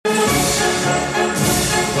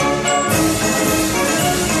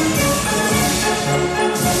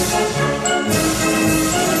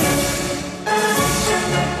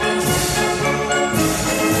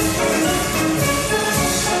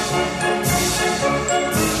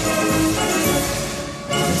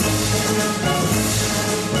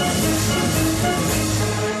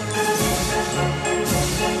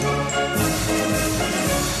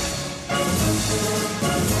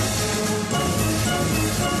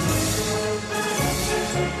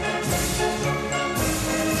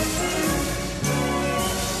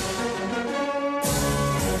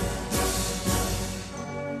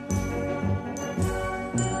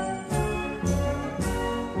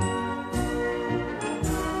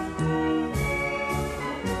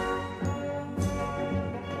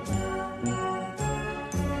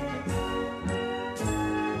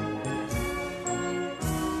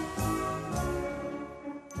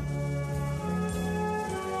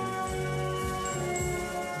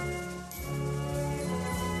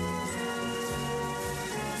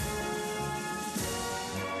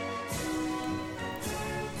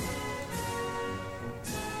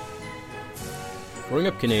Growing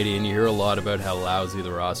up Canadian, you hear a lot about how lousy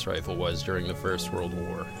the Ross rifle was during the First World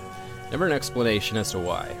War. Never an explanation as to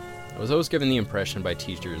why. I was always given the impression by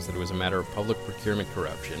teachers that it was a matter of public procurement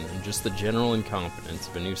corruption and just the general incompetence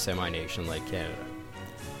of a new semi-nation like Canada.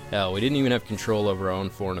 Hell, we didn't even have control over our own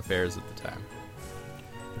foreign affairs at the time.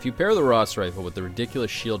 If you pair the Ross rifle with the ridiculous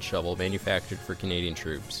shield shovel manufactured for Canadian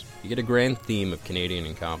troops, you get a grand theme of Canadian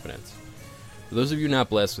incompetence. For those of you not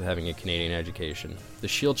blessed with having a Canadian education, the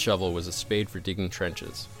shield shovel was a spade for digging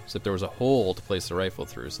trenches, except there was a hole to place the rifle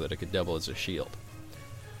through so that it could double as a shield.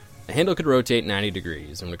 The handle could rotate 90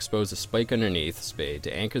 degrees and would expose a spike underneath the spade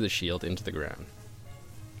to anchor the shield into the ground.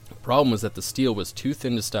 The problem was that the steel was too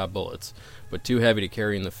thin to stop bullets, but too heavy to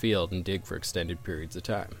carry in the field and dig for extended periods of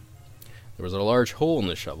time. There was a large hole in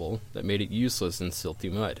the shovel that made it useless in silty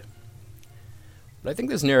mud. But I think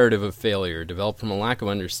this narrative of failure developed from a lack of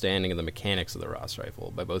understanding of the mechanics of the Ross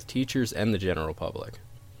rifle by both teachers and the general public.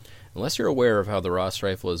 Unless you're aware of how the Ross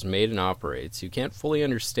rifle is made and operates, you can't fully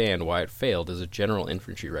understand why it failed as a general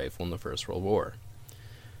infantry rifle in the First World War.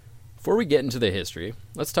 Before we get into the history,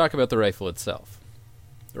 let's talk about the rifle itself.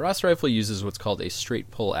 The Ross rifle uses what's called a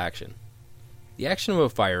straight pull action. The action of a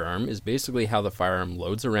firearm is basically how the firearm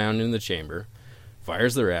loads a round in the chamber,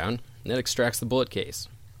 fires the round, and then extracts the bullet case.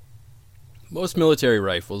 Most military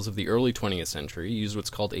rifles of the early 20th century use what's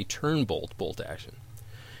called a turn bolt action.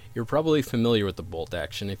 You're probably familiar with the bolt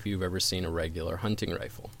action if you've ever seen a regular hunting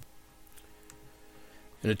rifle.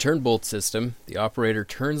 In a turn bolt system, the operator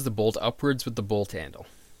turns the bolt upwards with the bolt handle.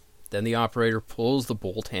 Then the operator pulls the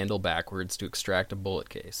bolt handle backwards to extract a bullet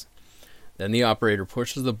case. Then the operator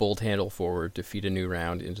pushes the bolt handle forward to feed a new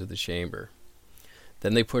round into the chamber.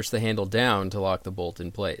 Then they push the handle down to lock the bolt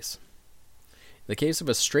in place. In the case of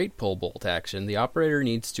a straight pull bolt action, the operator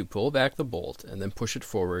needs to pull back the bolt and then push it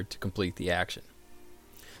forward to complete the action.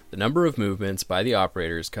 The number of movements by the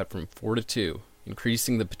operator is cut from 4 to 2,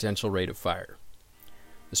 increasing the potential rate of fire.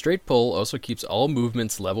 The straight pull also keeps all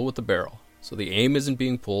movements level with the barrel, so the aim isn't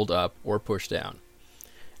being pulled up or pushed down.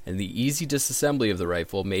 And the easy disassembly of the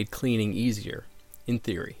rifle made cleaning easier, in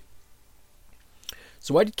theory.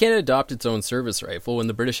 So why did Canada adopt its own service rifle when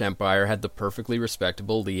the British Empire had the perfectly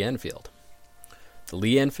respectable Lee Enfield? The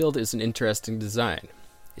Lee Enfield is an interesting design.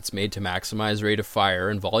 It's made to maximize rate of fire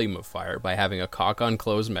and volume of fire by having a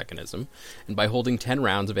cock-on-close mechanism and by holding 10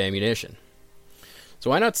 rounds of ammunition.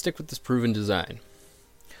 So why not stick with this proven design?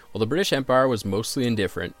 Well, the British Empire was mostly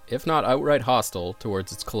indifferent, if not outright hostile,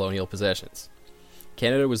 towards its colonial possessions.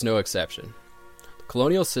 Canada was no exception. The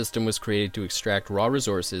colonial system was created to extract raw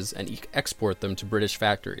resources and export them to British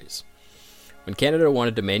factories. When Canada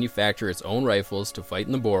wanted to manufacture its own rifles to fight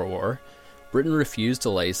in the Boer War, Britain refused to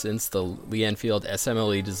license the Lee Enfield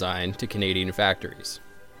SMLE design to Canadian factories.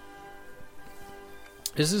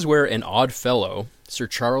 This is where an odd fellow, Sir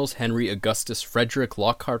Charles Henry Augustus Frederick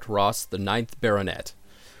Lockhart Ross, the 9th Baronet,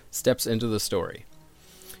 steps into the story.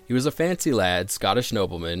 He was a fancy lad, Scottish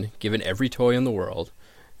nobleman, given every toy in the world,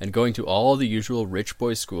 and going to all the usual rich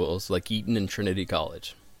boy schools like Eton and Trinity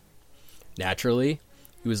College. Naturally,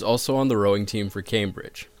 he was also on the rowing team for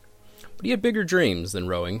Cambridge. But he had bigger dreams than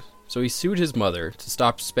rowing, so he sued his mother to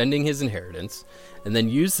stop spending his inheritance and then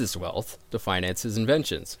used this wealth to finance his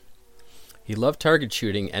inventions. He loved target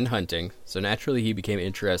shooting and hunting, so naturally he became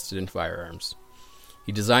interested in firearms.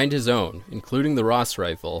 He designed his own, including the Ross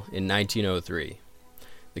rifle, in 1903.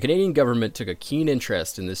 The Canadian government took a keen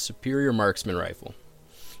interest in this superior marksman rifle.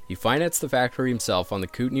 He financed the factory himself on the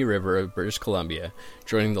Kootenay River of British Columbia,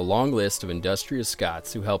 joining the long list of industrious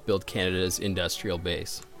Scots who helped build Canada's industrial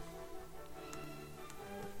base.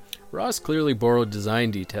 Ross clearly borrowed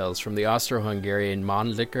design details from the Austro-Hungarian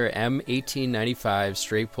Mannlicher M1895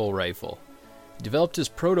 straight-pull rifle. He developed his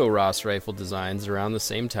proto-Ross rifle designs around the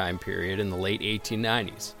same time period in the late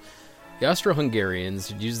 1890s. The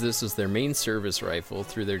Austro-Hungarians had used this as their main service rifle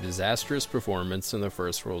through their disastrous performance in the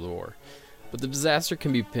First World War, but the disaster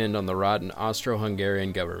can be pinned on the rotten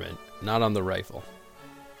Austro-Hungarian government, not on the rifle.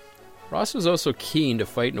 Ross was also keen to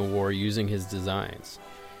fight in a war using his designs.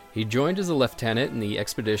 He joined as a lieutenant in the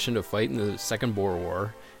expedition to fight in the Second Boer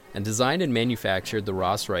War, and designed and manufactured the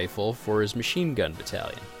Ross rifle for his machine gun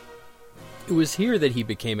battalion. It was here that he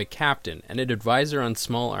became a captain and an advisor on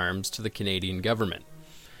small arms to the Canadian government.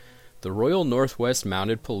 The Royal Northwest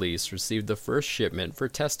Mounted Police received the first shipment for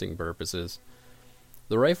testing purposes.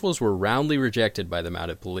 The rifles were roundly rejected by the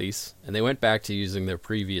Mounted Police, and they went back to using their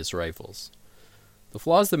previous rifles. The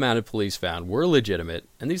flaws the Mounted Police found were legitimate,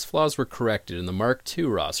 and these flaws were corrected in the Mark II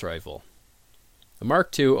Ross rifle. The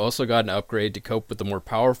Mark II also got an upgrade to cope with the more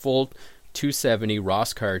powerful .270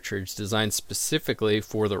 Ross cartridge designed specifically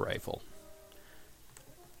for the rifle.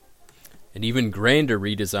 An even grander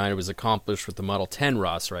redesign was accomplished with the Model 10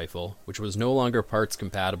 Ross rifle, which was no longer parts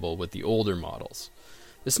compatible with the older models.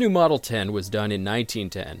 This new Model 10 was done in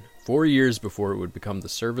 1910, 4 years before it would become the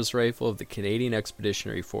service rifle of the Canadian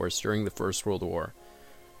Expeditionary Force during the First World War.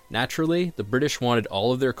 Naturally, the British wanted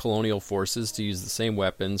all of their colonial forces to use the same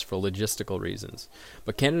weapons for logistical reasons,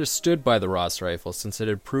 but Canada stood by the Ross rifle since it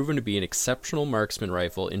had proven to be an exceptional marksman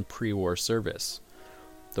rifle in pre-war service.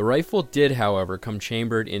 The rifle did, however, come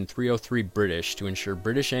chambered in .303 British to ensure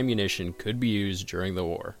British ammunition could be used during the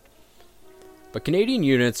war. But Canadian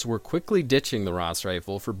units were quickly ditching the Ross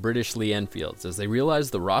rifle for British Lee Enfields as they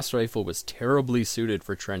realized the Ross rifle was terribly suited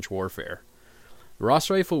for trench warfare. The Ross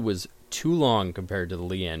rifle was too long compared to the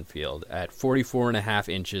Lee Enfield at 44.5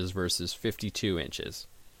 inches versus 52 inches.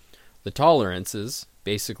 The tolerances,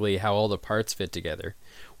 basically how all the parts fit together,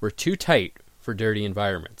 were too tight for dirty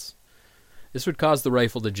environments. This would cause the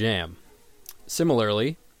rifle to jam.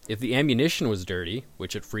 Similarly, if the ammunition was dirty,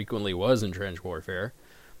 which it frequently was in trench warfare,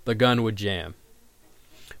 the gun would jam.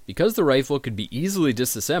 Because the rifle could be easily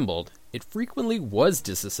disassembled, it frequently was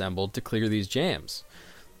disassembled to clear these jams.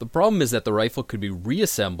 The problem is that the rifle could be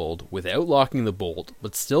reassembled without locking the bolt,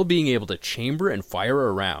 but still being able to chamber and fire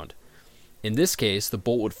a round. In this case, the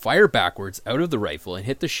bolt would fire backwards out of the rifle and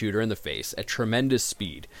hit the shooter in the face at tremendous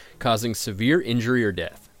speed, causing severe injury or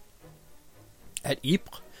death. At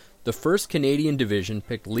Ypres, the 1st Canadian Division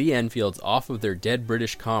picked Lee Enfields off of their dead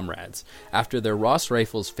British comrades after their Ross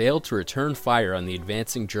rifles failed to return fire on the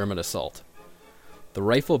advancing German assault. The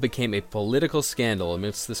rifle became a political scandal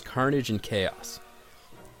amidst this carnage and chaos.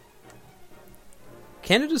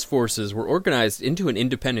 Canada's forces were organized into an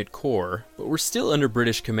independent corps, but were still under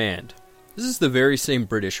British command. This is the very same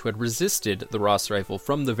British who had resisted the Ross rifle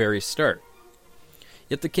from the very start.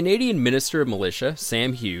 Yet the Canadian Minister of Militia,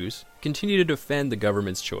 Sam Hughes, continued to defend the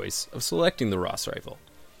government's choice of selecting the Ross rifle.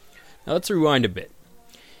 Now let's rewind a bit.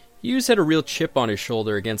 Hughes had a real chip on his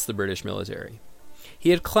shoulder against the British military. He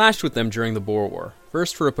had clashed with them during the Boer War,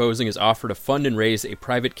 first for opposing his offer to fund and raise a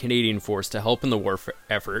private Canadian force to help in the war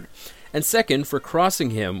effort, and second for crossing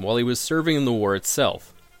him while he was serving in the war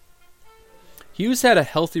itself. Hughes had a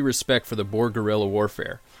healthy respect for the Boer guerrilla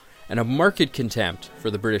warfare, and a marked contempt for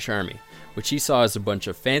the British Army, which he saw as a bunch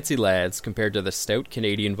of fancy lads compared to the stout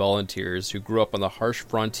Canadian volunteers who grew up on the harsh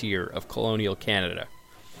frontier of colonial Canada.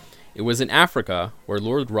 It was in Africa, where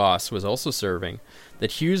Lord Ross was also serving,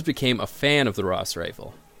 that Hughes became a fan of the Ross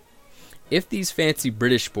rifle. If these fancy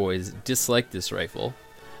British boys disliked this rifle,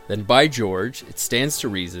 then by George, it stands to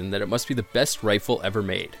reason that it must be the best rifle ever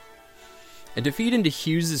made. And to feed into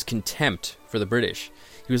Hughes's contempt for the British,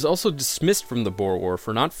 he was also dismissed from the Boer War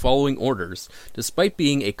for not following orders, despite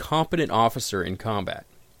being a competent officer in combat.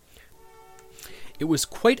 It was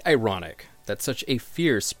quite ironic that such a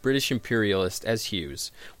fierce British imperialist as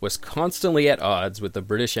Hughes was constantly at odds with the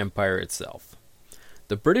British Empire itself.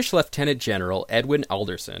 The British Lieutenant General Edwin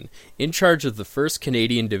Alderson, in charge of the 1st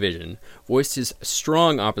Canadian Division, voiced his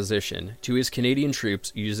strong opposition to his Canadian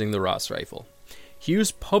troops using the Ross rifle.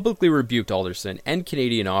 Hughes publicly rebuked Alderson and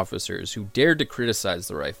Canadian officers who dared to criticize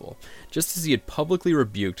the rifle, just as he had publicly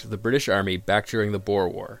rebuked the British Army back during the Boer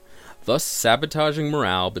War, thus sabotaging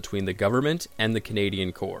morale between the government and the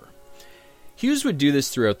Canadian Corps. Hughes would do this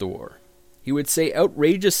throughout the war. He would say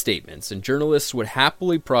outrageous statements, and journalists would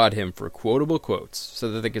happily prod him for quotable quotes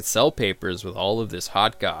so that they could sell papers with all of this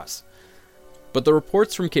hot goss. But the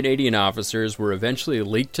reports from Canadian officers were eventually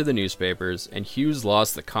leaked to the newspapers, and Hughes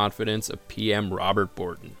lost the confidence of PM Robert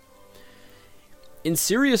Borden. In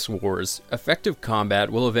serious wars, effective combat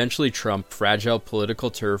will eventually trump fragile political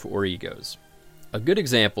turf or egos. A good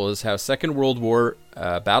example is how Second World War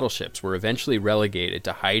battleships were eventually relegated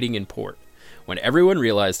to hiding in port, when everyone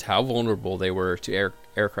realized how vulnerable they were to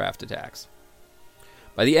aircraft attacks.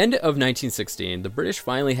 By the end of 1916, the British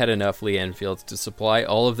finally had enough Lee Enfields to supply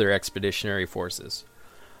all of their expeditionary forces.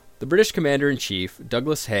 The British Commander-in-Chief,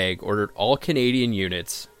 Douglas Haig, ordered all Canadian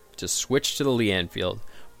units to switch to the Lee Enfield,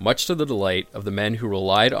 much to the delight of the men who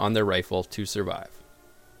relied on their rifle to survive.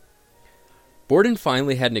 Borden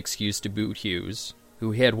finally had an excuse to boot Hughes,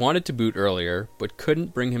 who he had wanted to boot earlier, but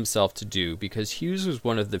couldn't bring himself to do because Hughes was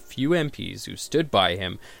one of the few MPs who stood by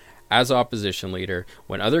him as opposition leader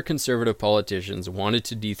when other conservative politicians wanted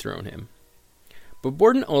to dethrone him. But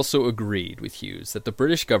Borden also agreed with Hughes that the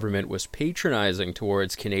British government was patronizing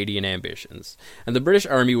towards Canadian ambitions, and the British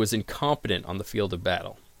Army was incompetent on the field of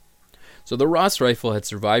battle. So the Ross rifle had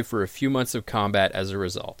survived for a few months of combat as a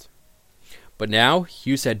result. But now,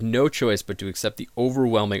 Hughes had no choice but to accept the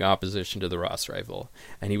overwhelming opposition to the Ross rifle,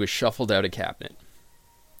 and he was shuffled out of cabinet.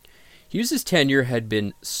 Hughes's tenure had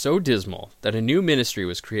been so dismal that a new ministry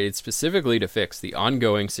was created specifically to fix the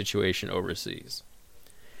ongoing situation overseas.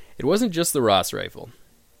 It wasn't just the Ross rifle.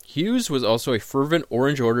 Hughes was also a fervent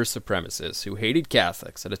Orange Order supremacist who hated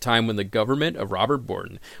Catholics at a time when the government of Robert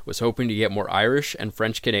Borden was hoping to get more Irish and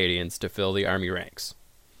French Canadians to fill the army ranks.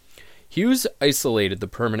 Hughes isolated the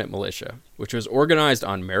permanent militia, which was organized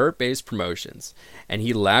on merit-based promotions, and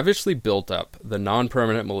he lavishly built up the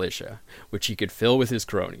non-permanent militia, which he could fill with his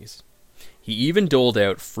cronies. He even doled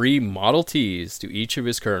out free Model Ts to each of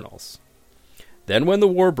his colonels. Then when the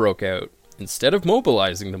war broke out, instead of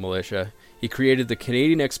mobilizing the militia, he created the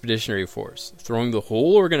Canadian Expeditionary Force, throwing the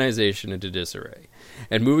whole organization into disarray,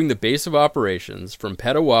 and moving the base of operations from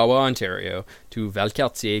Petawawa, Ontario, to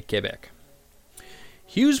Valcartier, Quebec.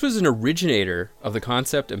 Hughes was an originator of the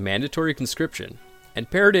concept of mandatory conscription, and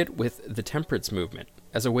paired it with the temperance movement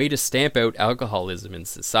as a way to stamp out alcoholism in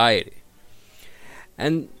society.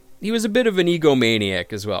 And he was a bit of an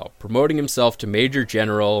egomaniac as well, promoting himself to Major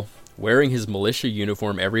General, wearing his militia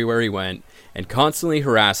uniform everywhere he went, and constantly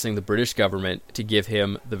harassing the British government to give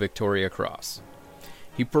him the Victoria Cross.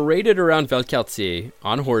 He paraded around Valcartier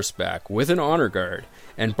on horseback with an honor guard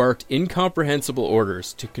and barked incomprehensible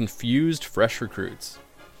orders to confused fresh recruits.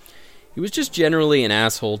 He was just generally an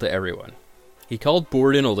asshole to everyone. He called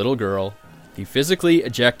Borden a little girl. He physically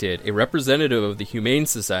ejected a representative of the Humane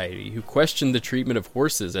Society who questioned the treatment of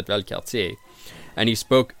horses at Valcartier, and he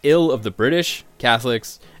spoke ill of the British,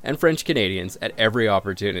 Catholics, and French Canadians at every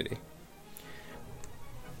opportunity.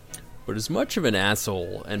 But as much of an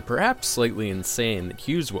asshole, and perhaps slightly insane that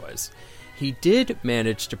Hughes was, he did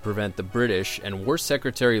manage to prevent the British and War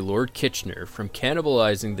Secretary Lord Kitchener from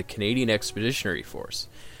cannibalizing the Canadian Expeditionary Force,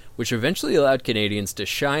 which eventually allowed Canadians to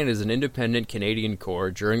shine as an independent Canadian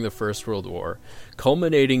Corps during the First World War,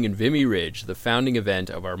 culminating in Vimy Ridge, the founding event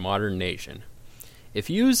of our modern nation. If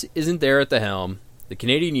Hughes isn't there at the helm, the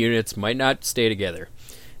Canadian units might not stay together.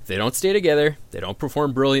 If they don't stay together, they don't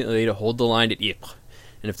perform brilliantly to hold the line at Ypres.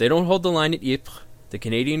 And if they don't hold the line at Ypres, the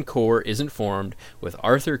Canadian Corps isn't formed, with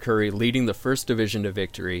Arthur Currie leading the 1st Division to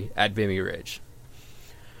victory at Vimy Ridge.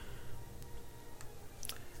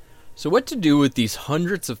 So what to do with these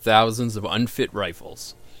hundreds of thousands of unfit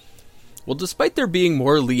rifles? Well, despite there being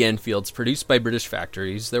more Lee Enfields produced by British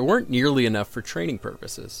factories, there weren't nearly enough for training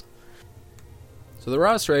purposes. So the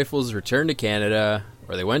Ross rifles returned to Canada,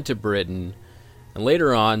 or they went to Britain, and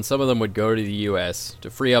later on, some of them would go to the US to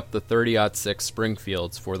free up the 30-06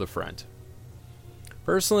 Springfields for the front.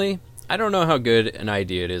 Personally, I don't know how good an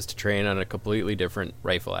idea it is to train on a completely different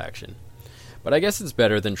rifle action, but I guess it's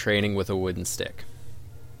better than training with a wooden stick.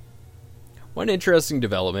 One interesting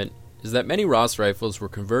development is that many Ross rifles were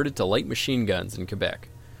converted to light machine guns in Quebec,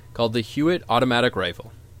 called the Hewitt Automatic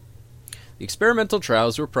Rifle. The experimental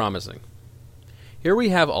trials were promising. Here we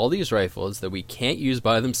have all these rifles that we can't use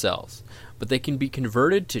by themselves, but they can be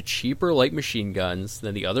converted to cheaper light machine guns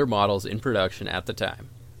than the other models in production at the time.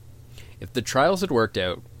 If the trials had worked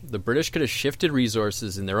out, the British could have shifted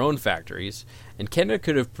resources in their own factories, and Canada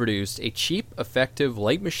could have produced a cheap, effective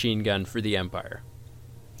light machine gun for the Empire.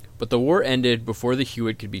 But the war ended before the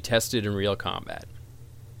Hewitt could be tested in real combat.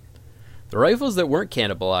 The rifles that weren't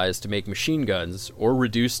cannibalized to make machine guns, or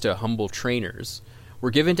reduced to humble trainers,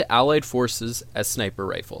 were given to Allied forces as sniper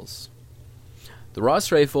rifles. The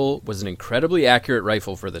Ross rifle was an incredibly accurate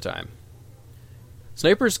rifle for the time.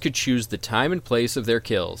 Snipers could choose the time and place of their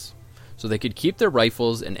kills, so they could keep their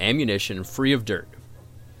rifles and ammunition free of dirt.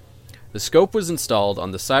 The scope was installed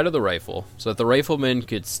on the side of the rifle so that the riflemen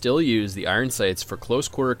could still use the iron sights for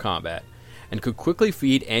close-quarter combat and could quickly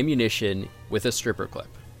feed ammunition with a stripper clip.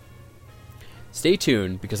 Stay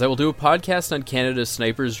tuned, because I will do a podcast on Canada's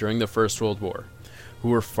snipers during the First World War, who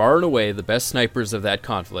were far and away the best snipers of that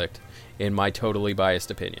conflict, in my totally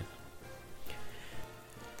biased opinion.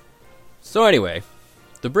 So anyway,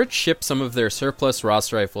 the Brits shipped some of their surplus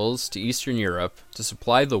Ross rifles to Eastern Europe to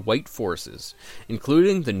supply the White Forces,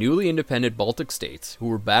 including the newly independent Baltic states who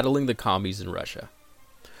were battling the commies in Russia.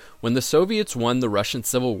 When the Soviets won the Russian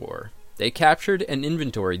Civil War, they captured and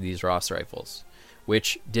inventoried these Ross rifles,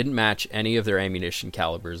 which didn't match any of their ammunition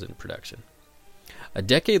calibers in production. A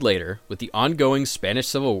decade later, with the ongoing Spanish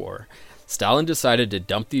Civil War, Stalin decided to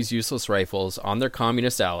dump these useless rifles on their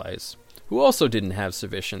communist allies, who also didn't have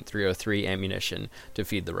sufficient .303 ammunition to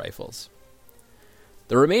feed the rifles.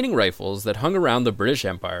 The remaining rifles that hung around the British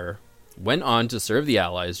Empire went on to serve the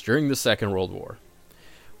Allies during the Second World War.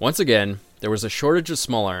 Once again, there was a shortage of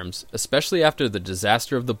small arms, especially after the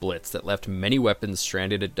disaster of the Blitz that left many weapons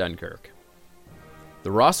stranded at Dunkirk.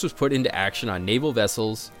 The Ross was put into action on naval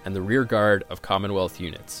vessels and the rear guard of Commonwealth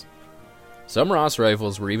units. Some Ross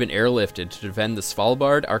rifles were even airlifted to defend the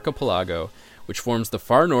Svalbard archipelago, which forms the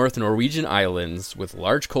far north Norwegian islands with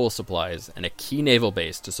large coal supplies and a key naval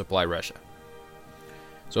base to supply Russia.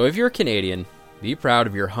 So if you're Canadian, be proud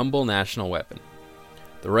of your humble national weapon.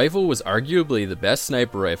 The rifle was arguably the best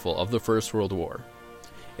sniper rifle of the First World War.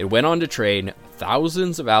 It went on to train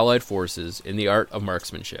thousands of Allied forces in the art of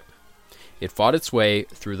marksmanship. It fought its way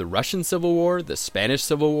through the Russian Civil War, the Spanish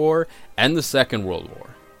Civil War, and the Second World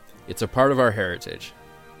War. It's a part of our heritage.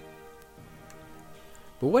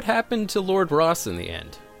 But what happened to Lord Ross in the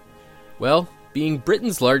end? Well, being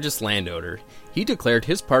Britain's largest landowner, he declared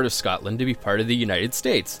his part of Scotland to be part of the United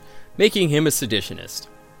States, making him a seditionist.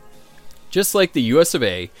 Just like the US of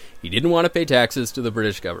A, he didn't want to pay taxes to the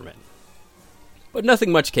British government. But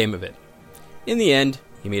nothing much came of it. In the end,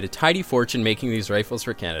 he made a tidy fortune making these rifles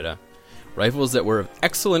for Canada, rifles that were of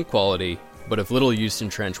excellent quality, but of little use in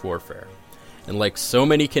trench warfare. And like so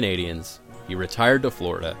many Canadians, he retired to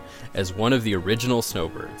Florida as one of the original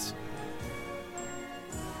snowbirds.